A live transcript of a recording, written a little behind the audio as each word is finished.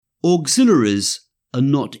Auxiliaries are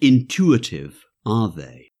not intuitive, are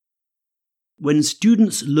they? When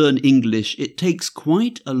students learn English, it takes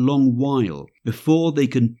quite a long while before they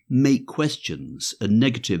can make questions and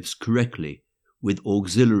negatives correctly with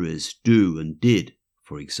auxiliaries do and did,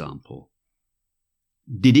 for example.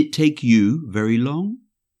 Did it take you very long?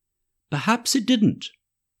 Perhaps it didn't.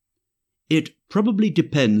 It probably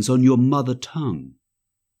depends on your mother tongue.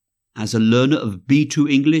 As a learner of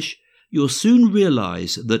B2 English, you'll soon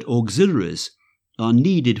realize that auxiliaries are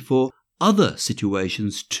needed for other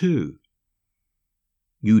situations too.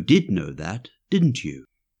 You did know that, didn't you?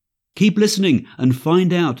 Keep listening and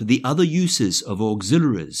find out the other uses of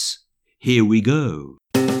auxiliaries. Here we go.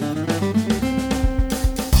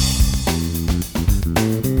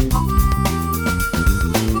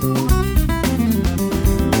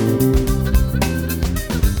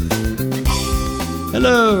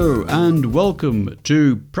 Hello and welcome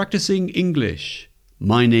to Practicing English.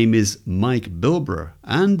 My name is Mike Bilbrough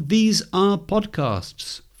and these are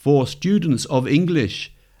podcasts for students of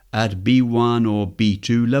English at B1 or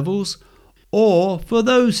B2 levels, or for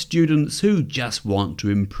those students who just want to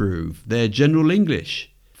improve their general English.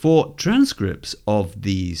 For transcripts of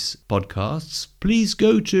these podcasts, please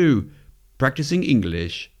go to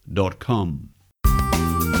practicingenglish.com.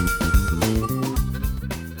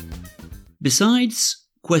 Besides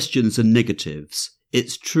questions and negatives,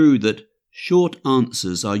 it's true that short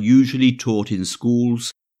answers are usually taught in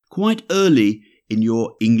schools quite early in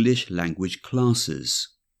your English language classes.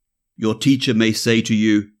 Your teacher may say to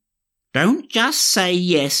you, "Don't just say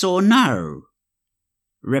yes or no.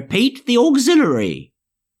 Repeat the auxiliary."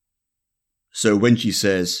 So when she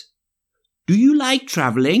says, "Do you like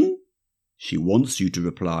travelling?" she wants you to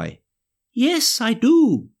reply, "Yes, I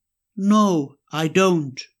do." "No, I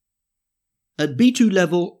don't." At B2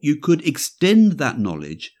 level, you could extend that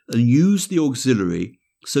knowledge and use the auxiliary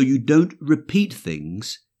so you don't repeat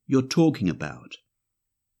things you're talking about.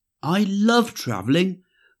 "I love travelling,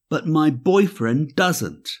 but my boyfriend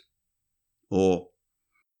doesn't." Or,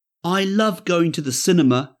 "I love going to the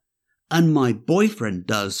cinema, and my boyfriend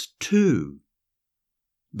does too."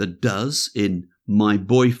 The does in "my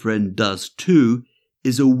boyfriend does too"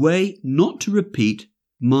 is a way not to repeat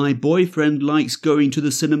 "my boyfriend likes going to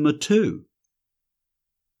the cinema too."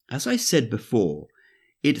 As I said before,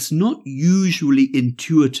 it's not usually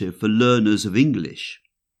intuitive for learners of English.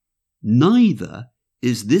 Neither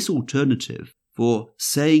is this alternative for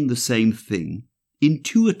saying the same thing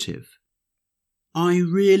intuitive. "I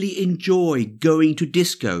really enjoy going to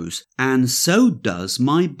discos, and so does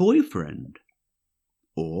my boyfriend."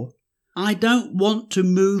 Or, "I don't want to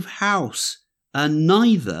move house, and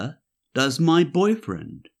neither does my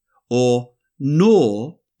boyfriend." Or,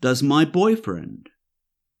 "Nor does my boyfriend."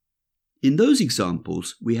 In those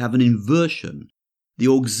examples, we have an inversion. The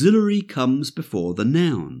auxiliary comes before the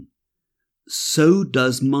noun. So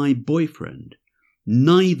does my boyfriend.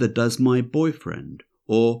 Neither does my boyfriend.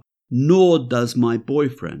 Or, nor does my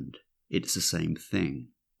boyfriend. It's the same thing.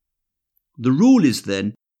 The rule is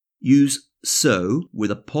then, use so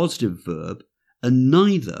with a positive verb and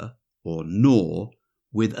neither or nor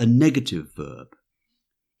with a negative verb.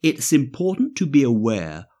 It's important to be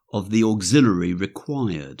aware of the auxiliary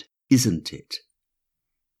required, isn't it?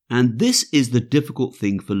 And this is the difficult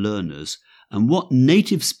thing for learners and what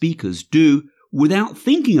native speakers do without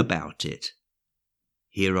thinking about it.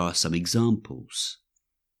 Here are some examples.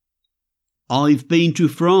 "I've been to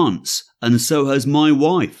France and so has my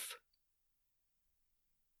wife."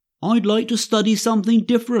 "I'd like to study something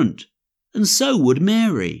different and so would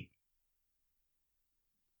Mary."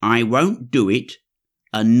 "I won't do it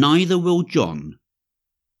and neither will John."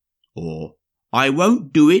 Or, "I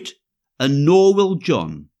won't do it and nor will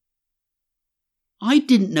John." "I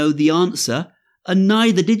didn't know the answer and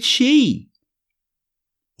neither did she."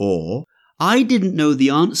 Or, "I didn't know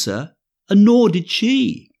the answer and nor did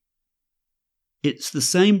she." It's the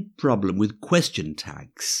same problem with question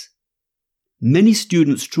tags. Many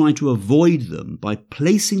students try to avoid them by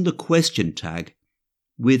placing the question tag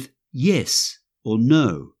with yes or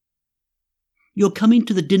no. "You're coming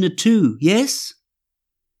to the dinner too, yes?"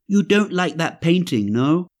 "You don't like that painting,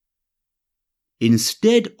 no?"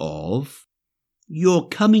 Instead of, "You're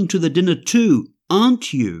coming to the dinner too,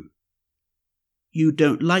 aren't you?" "You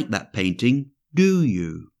don't like that painting, do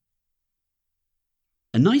you?"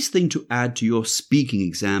 A nice thing to add to your speaking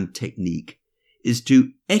exam technique is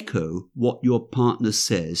to echo what your partner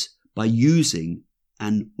says by using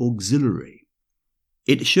an auxiliary.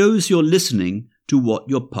 It shows you're listening to what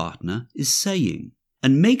your partner is saying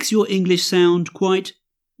and makes your English sound quite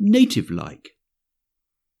native-like.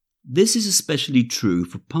 This is especially true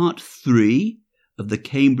for part 3 of the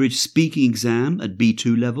Cambridge speaking exam at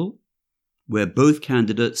B2 level, where both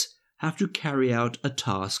candidates have to carry out a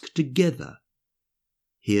task together.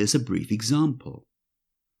 Here's a brief example.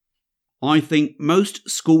 I think most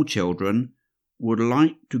school children would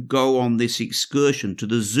like to go on this excursion to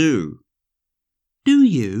the zoo. Do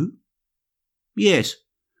you? Yes.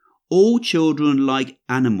 All children like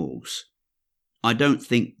animals. I don't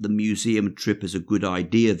think the museum trip is a good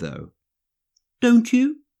idea, though. Don't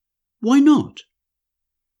you? Why not?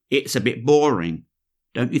 It's a bit boring.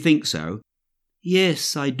 Don't you think so?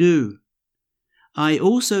 Yes, I do. I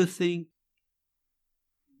also think...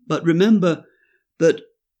 But remember that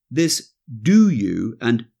this do you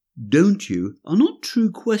and don't you are not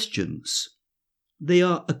true questions. They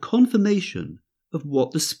are a confirmation of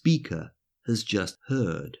what the speaker has just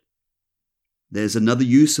heard. There's another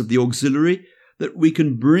use of the auxiliary that we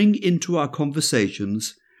can bring into our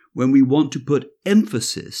conversations when we want to put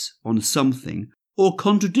emphasis on something or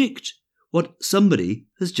contradict what somebody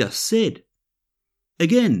has just said.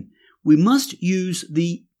 Again, we must use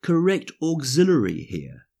the correct auxiliary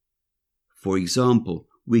here. For example,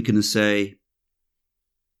 we can say,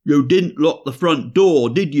 You didn't lock the front door,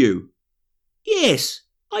 did you? Yes,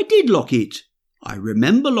 I did lock it. I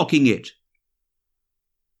remember locking it.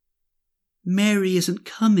 Mary isn't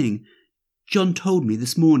coming. John told me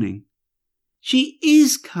this morning. She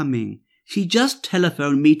is coming. She just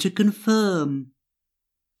telephoned me to confirm.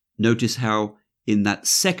 Notice how, in that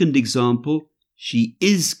second example, she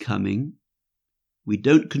is coming. We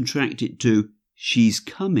don't contract it to she's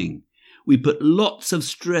coming. We put lots of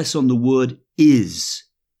stress on the word is.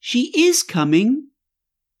 She is coming.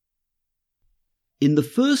 In the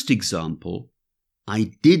first example,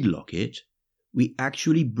 I did lock it, we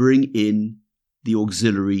actually bring in the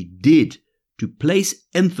auxiliary did to place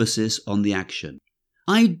emphasis on the action.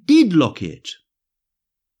 I did lock it.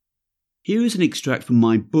 Here is an extract from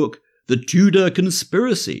my book, The Tudor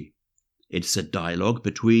Conspiracy. It's a dialogue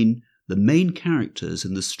between the main characters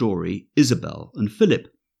in the story, Isabel and Philip.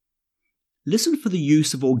 Listen for the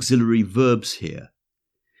use of auxiliary verbs here.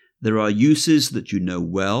 There are uses that you know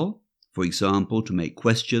well, for example, to make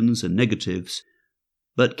questions and negatives,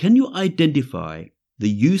 but can you identify the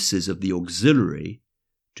uses of the auxiliary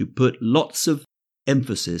to put lots of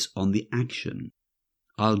emphasis on the action?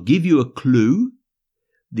 I'll give you a clue.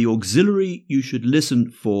 The auxiliary you should listen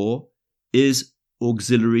for is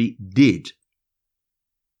auxiliary did.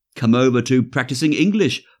 Come over to Practicing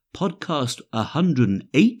English, podcast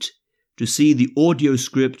 108, to see the audio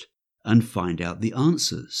script and find out the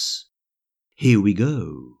answers. Here we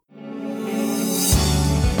go.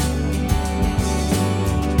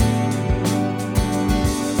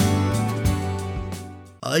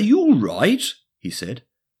 Are you all right? He said.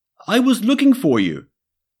 I was looking for you.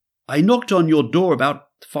 I knocked on your door about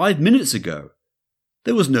 5 minutes ago.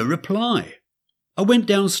 There was no reply. I went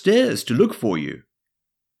downstairs to look for you.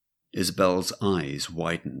 Isabel's eyes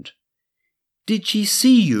widened. Did she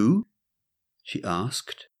see you? She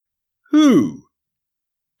asked. Who?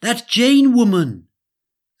 That Jane woman,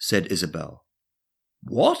 said Isabel.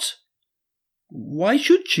 What? Why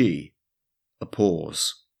should she? A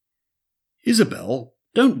pause. Isabel,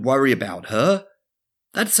 don't worry about her.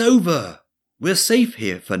 That's over. We're safe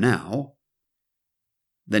here for now.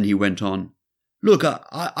 Then he went on. Look,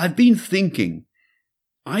 I've been thinking.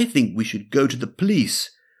 I think we should go to the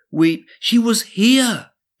police. She was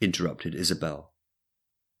here, interrupted Isabel.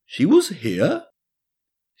 She was here?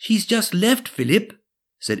 She's just left, Philip,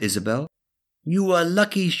 said Isabel. You are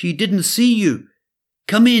lucky she didn't see you.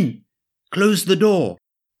 Come in. Close the door.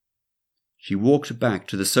 She walked back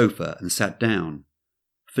to the sofa and sat down.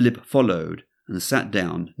 Philip followed and sat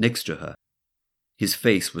down next to her. His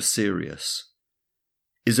face was serious.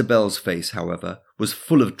 Isabel's face, however, was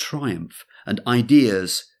full of triumph, and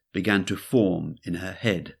ideas began to form in her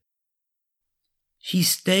head. She's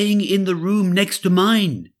staying in the room next to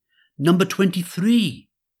mine, number 23.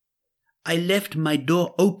 I left my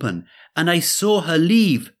door open and I saw her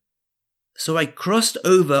leave, so I crossed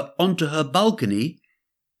over onto her balcony.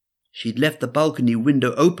 She'd left the balcony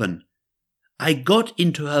window open. I got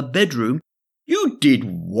into her bedroom. You did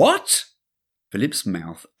what? Philip's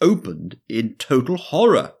mouth opened in total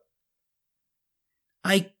horror.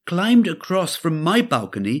 I climbed across from my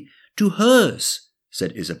balcony to hers,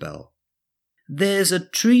 said Isabel. There's a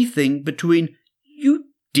tree thing between... You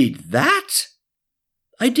did that?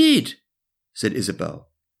 I did, said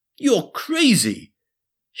Isabel. You're crazy.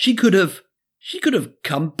 She could have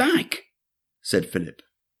come back, said Philip.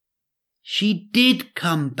 She did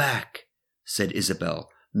come back, said Isabel,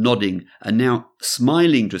 nodding and now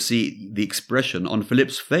smiling to see the expression on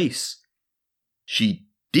Philip's face. She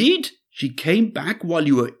did? She came back while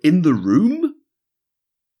you were in the room?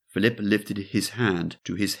 Philip lifted his hand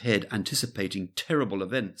to his head, anticipating terrible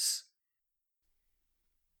events.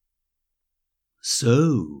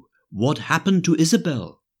 So, what happened to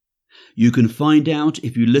Isabel? You can find out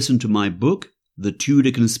if you listen to my book, The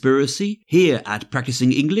Tudor Conspiracy, here at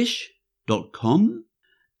practisingenglish.com,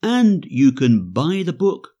 and you can buy the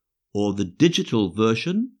book or the digital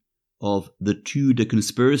version of The Tudor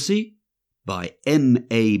Conspiracy by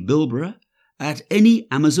M.A. Bilborough at any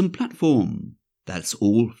Amazon platform. That's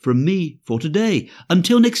all from me for today.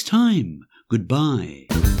 Until next time, goodbye.